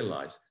people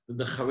realize that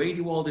the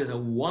Haredi world is a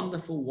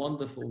wonderful,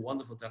 wonderful,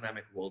 wonderful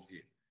dynamic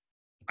worldview.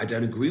 I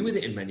don't agree with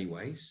it in many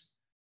ways,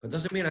 but it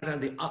doesn't mean I don't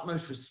have the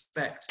utmost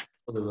respect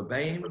for the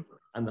Rebbeim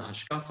and the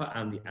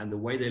Hashkafa and the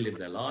way they live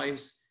their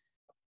lives.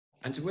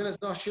 And to realize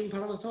there are Shiur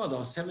part of the Torah, there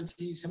are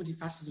 70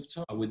 facets of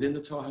Torah within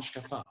the Torah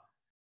Hashkafa.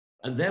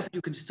 And therefore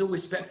you can still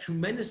respect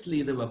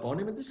tremendously the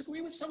Rabbonim and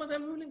disagree with some of their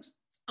rulings.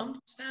 It's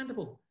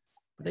understandable.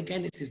 But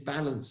again, it's this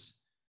balance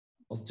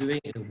of doing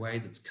it in a way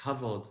that's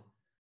covered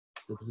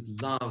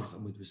with love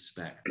and with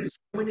respect. So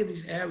many of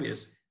these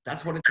areas,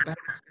 that's what it's about.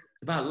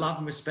 It's about love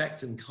and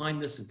respect and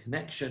kindness and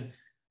connection,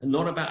 and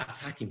not about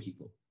attacking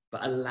people,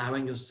 but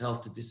allowing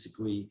yourself to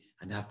disagree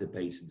and have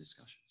debates and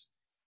discussions.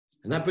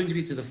 And that brings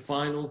me to the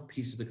final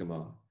piece of the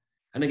Gemara.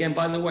 And again,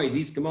 by the way,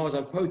 these Gemaras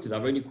I've quoted,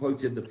 I've only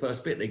quoted the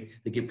first bit.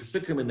 They give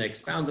Pesukim and they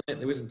expound on it.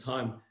 There isn't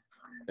time.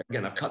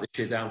 Again, I've cut this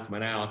shit down from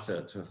an hour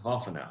to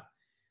half an hour.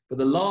 But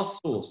the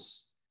last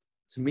source,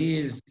 to me,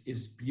 is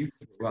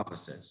beautiful. Rava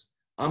says,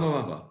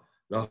 Amarava,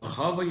 lo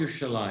chava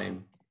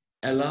Yerushalayim,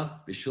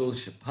 ela b'shul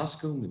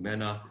shepasku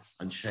mimena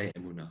anshe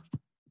emunah.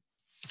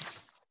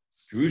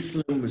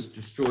 Jerusalem was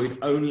destroyed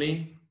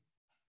only,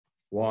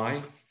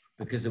 why?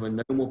 Because there were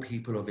no more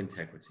people of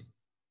integrity.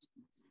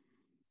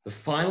 The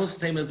final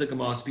statement of the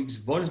Gemara speaks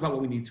volumes about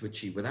what we need to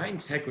achieve. Without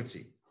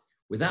integrity,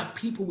 without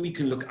people we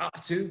can look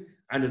up to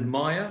and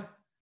admire,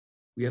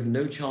 we have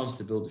no chance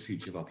to build the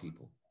future of our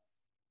people.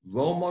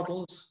 Role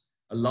models,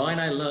 a line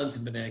I learned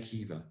in Bnei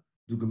Akiva,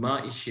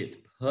 Dugma Ishit,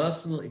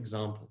 personal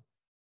example.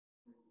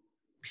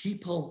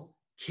 People,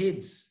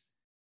 kids,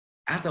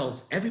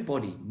 adults,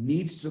 everybody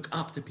needs to look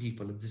up to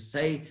people and to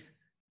say,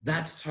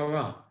 that's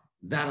Torah,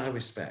 that I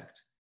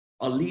respect.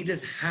 Our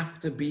leaders have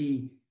to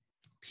be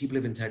people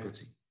of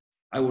integrity.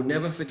 I will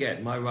never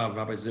forget my Rav,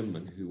 Rabbi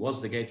Zimmerman, who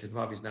was the Gated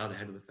Rav, he's now the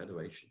head of the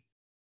Federation.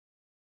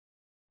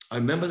 I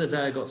remember the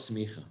day I got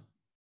Smicha.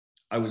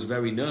 I was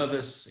very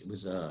nervous. It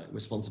was a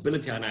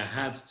responsibility I now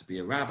had to be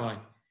a rabbi.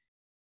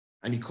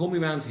 And he called me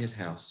around to his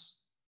house.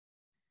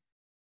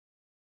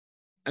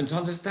 And to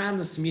understand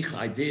the Smicha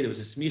I did, it was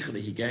a Smicha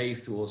that he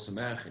gave through Or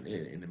Samech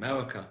in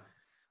America.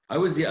 I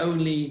was the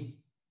only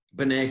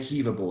Bnei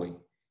Akiva boy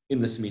in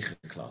the Smicha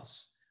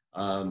class.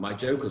 My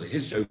joke, or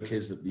his joke,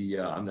 is that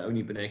I'm the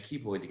only Bnei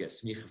Akiva boy to get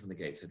Smicha from the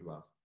Gates of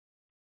Rav.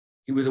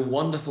 He was a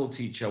wonderful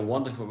teacher, a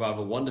wonderful Rav,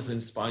 a wonderful,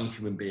 inspiring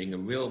human being, a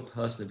real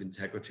person of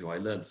integrity who I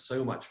learned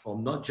so much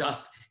from, not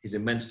just his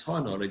immense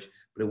Torah knowledge,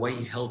 but the way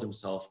he held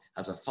himself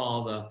as a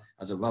father,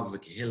 as a Rav of a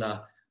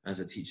Kehillah, as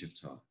a teacher of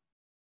Torah.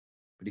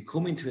 But he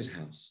called me into his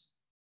house.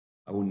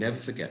 I will never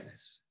forget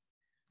this.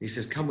 He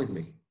says, come with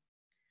me.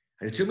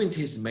 And he took me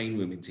into his main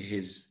room, into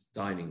his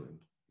dining room,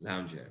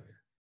 lounge area.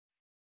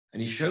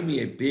 And he showed me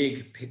a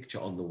big picture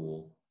on the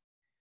wall.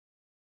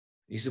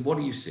 He said, what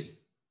do you see?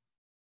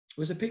 It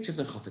was a picture of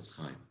the Chofetz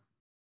Chaim.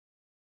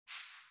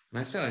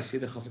 And I said, I see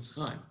the Chofetz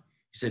Chaim.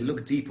 He said,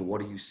 look deeper,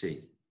 what do you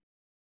see?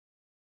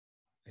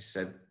 I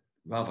said,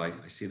 Rav,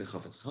 I see the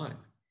Chofetz Chaim.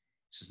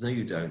 He says, no,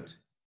 you don't.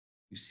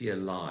 You see a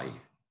lie. I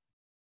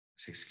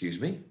said, excuse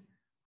me?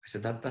 I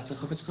said, that's the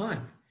Chofetz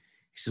Chaim.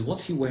 He said,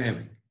 what's he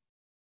wearing?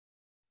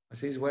 I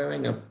said, he's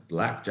wearing a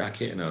black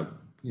jacket and a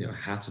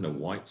hat and a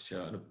white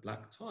shirt and a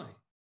black tie.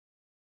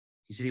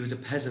 He said he was a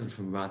peasant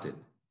from Radin.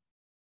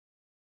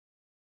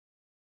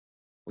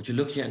 What you're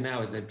looking at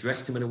now is they've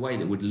dressed him in a way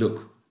that would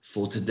look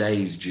for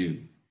today's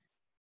Jew.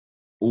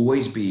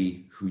 Always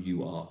be who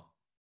you are.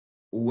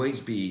 Always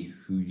be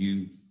who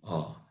you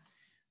are.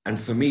 And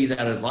for me,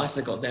 that advice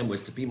I got then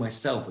was to be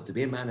myself, but to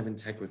be a man of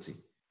integrity.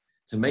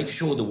 To make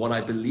sure that what I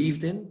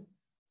believed in,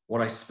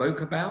 what I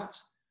spoke about,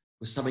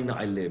 was something that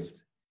I lived.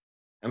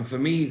 And for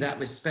me, that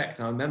respect,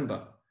 I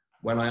remember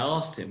when I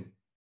asked him,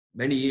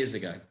 many years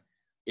ago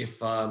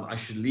if I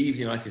should leave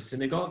the United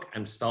Synagogue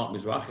and start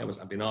Mizrahi.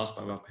 I've been asked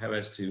by Rav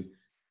Perez to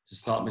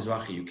start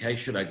Mizrahi UK.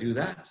 Should I do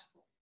that?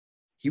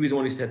 He was the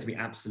one who said to me,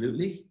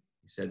 absolutely.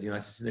 He said the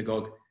United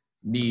Synagogue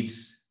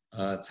needs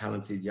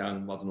talented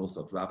young modern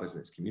Orthodox rabbis in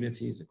its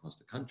communities across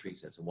the country.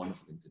 So it's a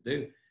wonderful thing to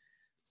do.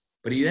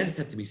 But he then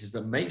said to me, he says,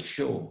 but make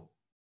sure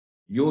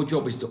your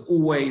job is to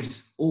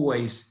always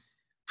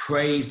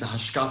praise the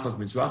hashkaf of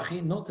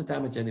Mizrahi, not to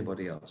damage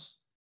anybody else,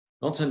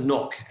 not to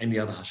knock any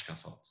other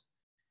hashkafot.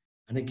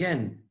 And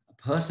again, a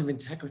person of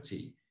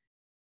integrity,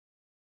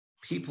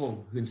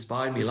 people who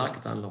inspired me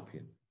like Dan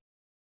Lopian,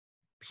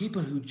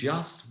 people who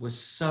just were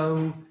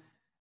so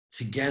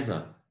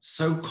together,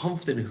 so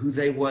confident in who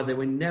they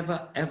were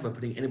never, ever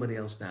putting anybody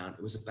else down.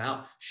 It was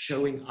about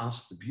showing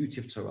us the beauty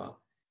of Torah.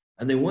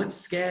 And they weren't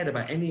scared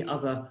about any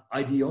other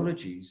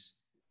ideologies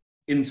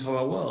in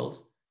Torah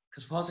world,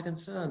 because as far as I'm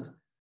concerned,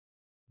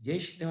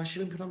 Yesh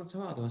Hashem put on the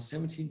Torah. There are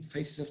 17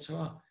 faces of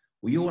Torah.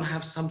 We all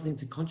have something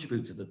to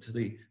contribute to the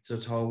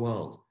Torah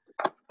world.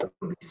 Don't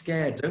be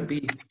scared. Don't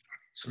be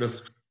sort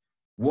of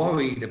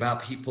worried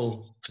about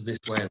people to this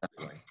way or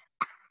that way.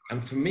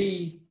 And for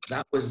me,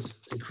 that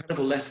was an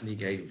incredible lesson he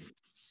gave me.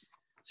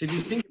 So if you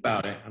think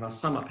about it, and I'll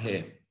sum up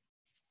here,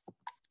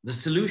 the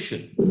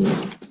solution,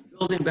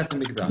 building Beit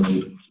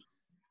HaMikdash,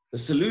 the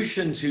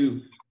solution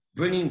to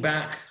bringing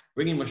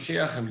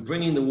Mashiach and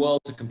bringing the world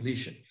to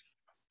completion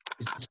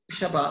is to keep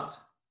Shabbat,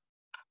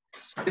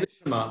 say the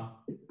Shema,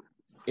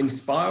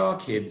 inspire our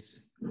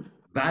kids,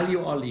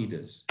 value our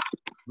leaders,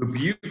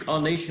 rebuke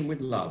our nation with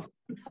love,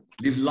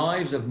 live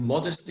lives of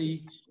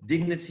modesty,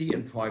 dignity,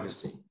 and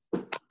privacy,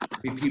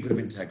 be people of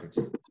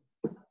integrity.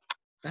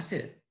 That's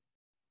it.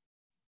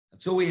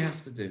 That's all we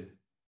have to do.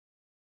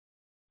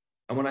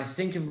 And when I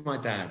think of my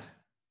dad,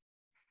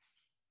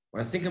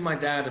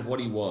 of what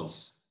he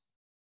was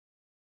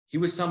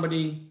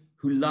somebody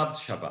who loved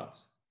Shabbat.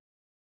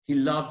 He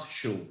loved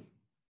Shul.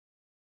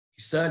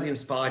 He certainly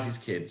inspired his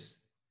kids.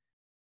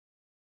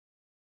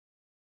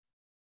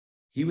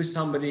 He was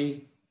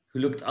somebody who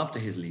looked up to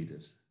his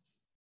leaders.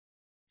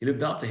 He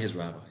looked up to his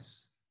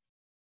rabbis.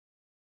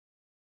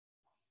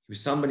 He was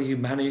somebody who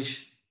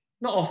managed,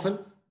 not often,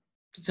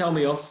 to tell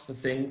me off for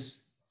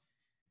things,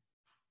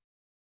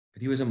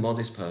 but he was a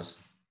modest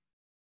person.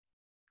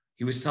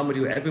 He was somebody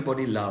who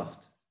everybody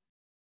loved.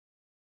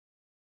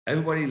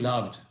 Everybody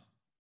loved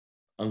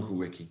Uncle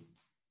Ricky.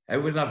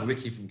 Everybody loved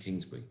Ricky from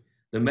Kingsbury.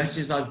 The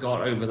messages I've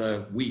got over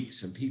the weeks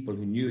from people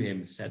who knew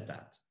him said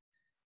that.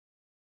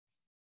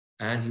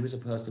 And he was a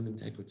person of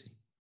integrity.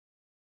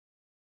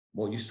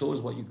 What you saw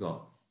is what you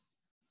got.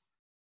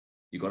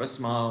 You got a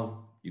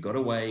smile, you got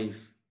a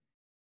wave,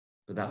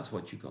 but that's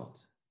what you got.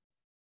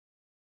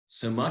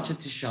 So much of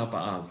Tisha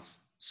B'Av,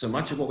 so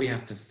much of what we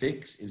have to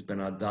fix is Ben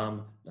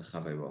Adam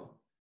L'Chavero.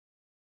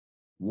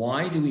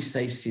 Why do we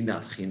say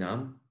Sinat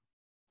Chinam?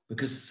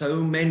 Because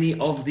so many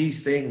of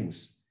these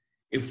things,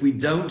 if we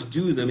don't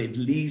do them, it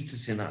leads to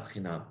Sinat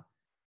Chinam.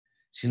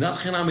 Sinat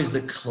Chinam is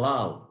the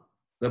klal.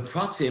 The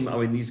pratim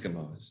are in these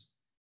Gemaras.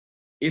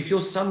 If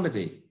you're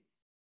somebody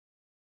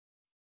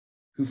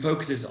who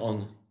focuses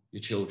on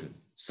your children,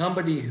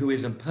 somebody who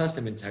is a person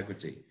of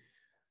integrity,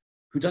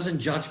 who doesn't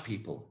judge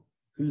people,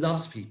 who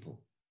loves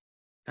people,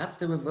 that's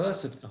the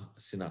reverse of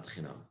Sinat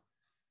Chinam.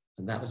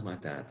 And that was my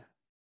dad.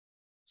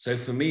 So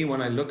for me,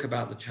 when I look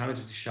about the challenge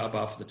of Tisha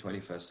B'Av for the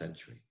 21st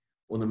century,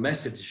 or the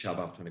message of Tisha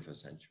B'Av for the 21st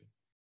century,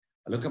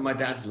 I look at my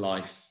dad's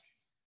life,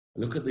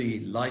 I look at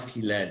the life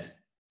he led.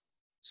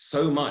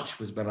 So much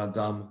was Ben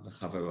Adam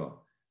L'Chavero.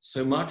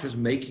 So much was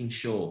making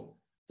sure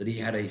that he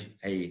had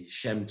a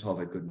Shem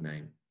Tov, a good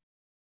name.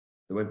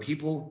 That when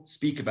people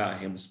spoke about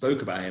him,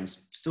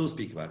 still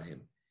speak about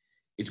him,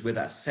 it's with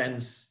that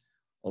sense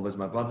of, as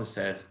my brother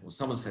said, or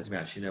someone said to me,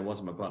 actually, no, it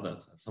wasn't my brother,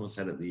 someone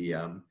said at the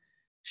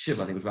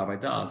Shiva, I think it was Rabbi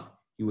Dav,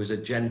 he was a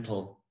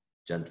gentle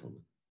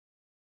gentleman.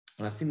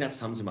 And I think that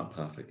sums him up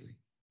perfectly.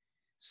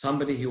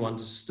 Somebody who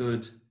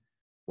understood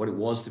what it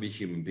was to be a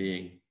human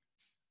being,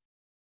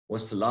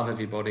 was to love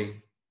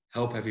everybody,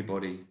 help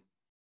everybody,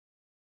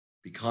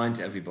 be kind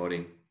to everybody,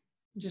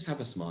 and just have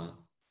a smile.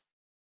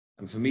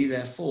 And for me,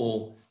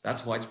 therefore,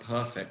 that's why it's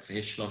perfect for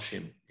his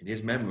Shloshim, in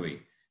his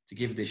memory, to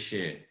give this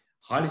shiur,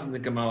 highlighting the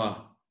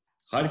Gemara,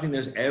 highlighting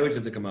those areas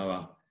of the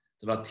Gemara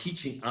that are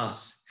teaching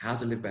us how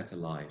to live better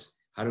lives,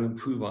 how to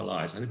improve our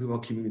lives, how to improve our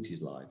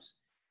community's lives,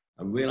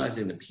 and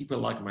realizing that people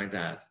like my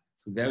dad,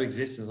 through their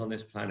existence on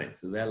this planet,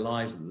 through their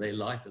lives and their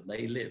life that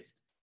they lived,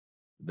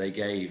 they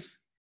gave,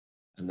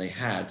 and they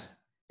had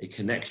a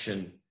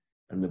connection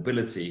and an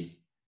ability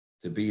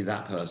to be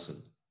that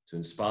person, to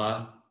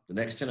inspire the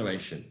next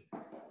generation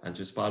and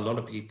to inspire a lot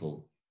of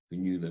people who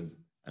knew them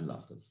and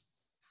loved them.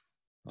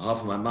 On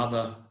behalf of my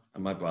mother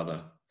and my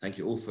brother, thank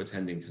you all for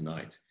attending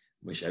tonight.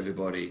 I wish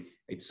everybody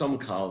a Tzom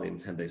Kal in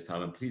 10 days'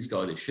 time. And please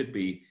God, it should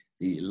be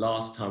the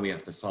last time we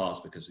have to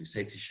fast, because we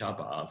say Tisha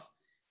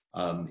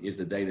B'Av is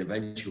the day that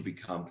eventually will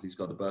become, please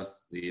God,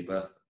 the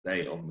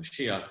birthday of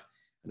Mashiach,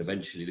 and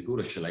eventually the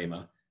Gula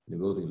Shalema, and the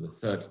building of the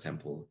third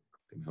temple,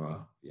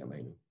 B'mhara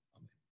B'yameinu.